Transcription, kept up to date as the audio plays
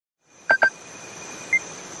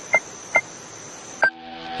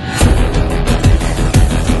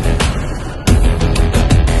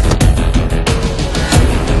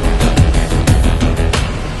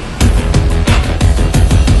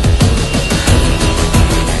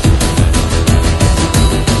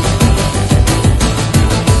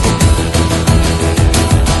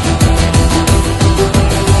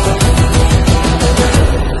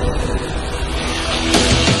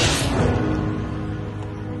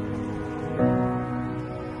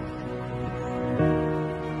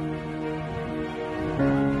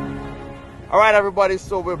Alright everybody,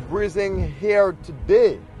 so we're breezing here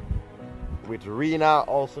today with Rena,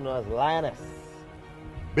 also known as Lioness,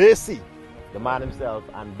 Basie, the man himself,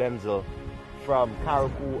 and Denzel from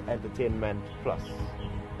Carriacou Entertainment Plus.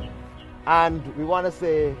 And we want to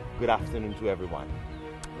say good afternoon to everyone.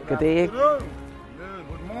 Good day. Good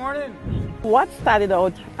morning. What started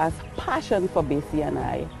out as passion for Basie and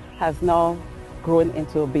I has now grown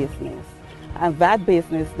into a business. And that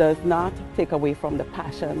business does not take away from the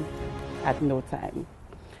passion at no time.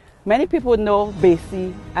 Many people know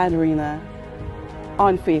Basie and Rena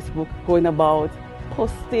on Facebook, going about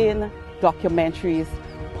posting documentaries,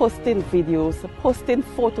 posting videos, posting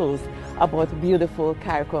photos about beautiful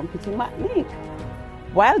Carriacou and Petit Martinique.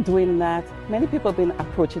 While doing that, many people have been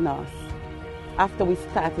approaching us after we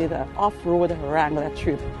started an off-road Wrangler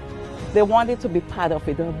trip. They wanted to be part of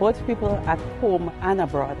it. Both people at home and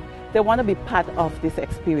abroad, they want to be part of this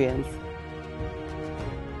experience.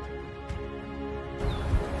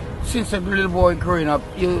 Since a little boy growing up,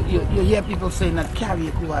 you hear people saying that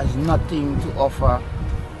Carriacou has nothing to offer.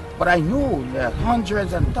 But I know there are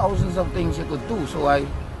hundreds and thousands of things you could do. So I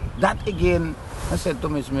said to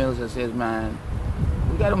Miss Mills, I said, man,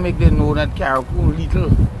 we got to make them know that Carriacou little,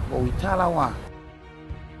 but we talawa.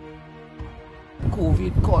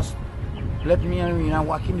 COVID cost, let me and Rena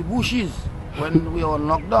walk in the bushes when we were on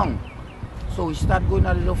lockdown. So we start going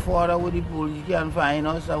a little further with the police, you can't find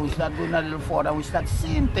us, and we start going a little further, and we start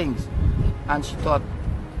seeing things. And she thought,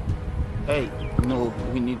 hey, no,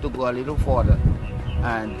 we need to go a little further.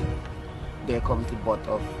 And there comes the butt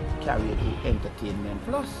of Carriacou Entertainment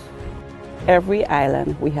Plus. Every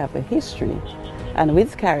island we have a history, and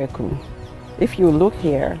with Carriacou, if you look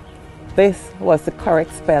here, this was the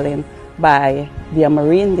correct spelling by the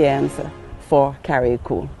Amerindians for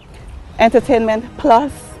Carriacou. Entertainment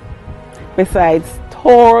Plus, besides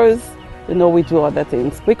tours, we do other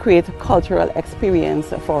things. We create cultural experience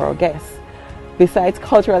for our guests. Besides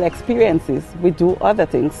cultural experiences, we do other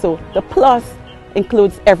things. So the plus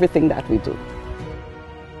includes everything that we do.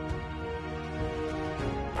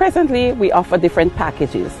 Presently, we offer different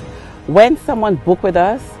packages. When someone books with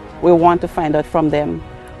us, we want to find out from them,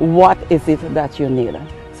 what is it that you need?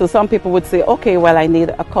 So some people would say, okay, well, I need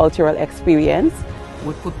a cultural experience.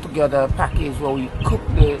 We put together a package where we cook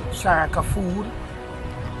the Carriacou food,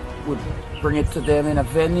 we bring it to them in a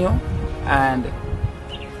venue, and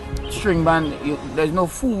string band, there's no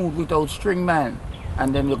food without string band.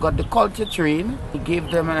 And then you got the culture train, we gave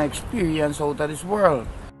them an experience out of this world.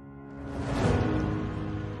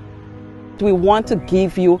 We want to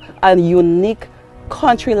give you a unique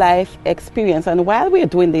country life experience, and while we're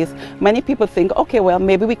doing this, many people think, okay, well,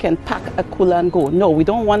 maybe we can pack a cooler and go. No, we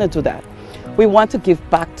don't want to do that. We want to give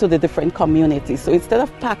back to the different communities. So instead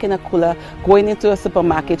of packing a cooler, going into a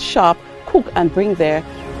supermarket, shop, cook and bring there,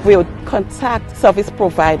 we'll contact service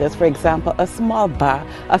providers, for example, a small bar,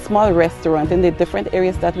 a small restaurant in the different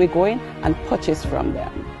areas that we're going, and purchase from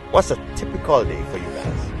them. What's a typical day for you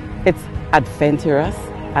guys? It's adventurous,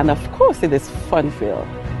 and of course it is fun-filled.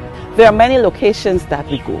 There are many locations that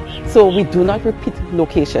we go, so we do not repeat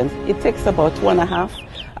locations. It takes about 2.5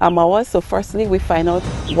 hours. So firstly, we find out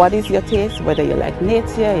what is your taste, whether you like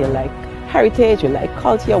nature, you like heritage, you like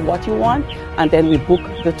culture, what you want, and then we book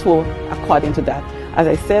the tour according to that. As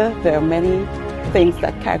I said, there are many things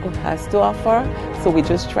that Carriacou has to offer, so we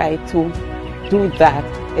just try to do that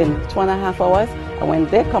in 2.5 hours, and when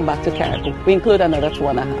they come back to Carriacou, we include another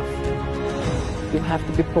 2.5. You have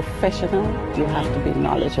to be professional, you have to be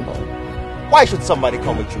knowledgeable. Why should somebody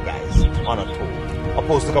come with you guys on a tour,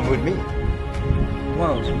 opposed to coming with me?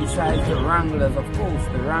 Well, besides the Wranglers, of course,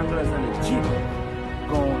 the Wranglers and the Jeep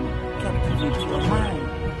going to captivate your mind,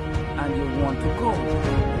 and you want to go.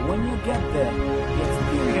 But when you get there, the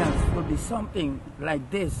experience will be something like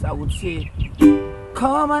this. I would say,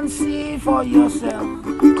 come and see for yourself.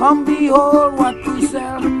 Come behold what we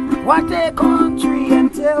sell, what a country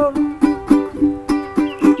entails.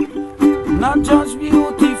 Not just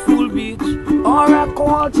beautiful beach or a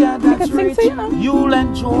culture that's rich. You'll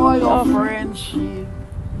enjoy your friendship.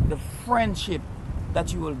 The friendship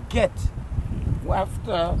that you will get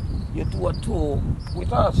after you do a tour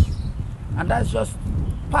with us. And that's just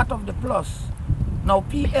part of the plus. Now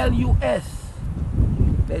P-L-U-S,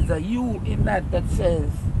 there's a U in that says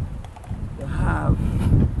you have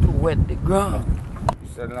to wet the ground.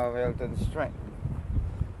 It's a love, health and strength.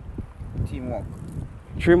 Teamwork.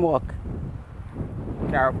 Dreamwalk.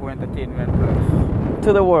 Carriacou Entertainment Plus.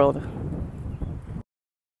 To the world.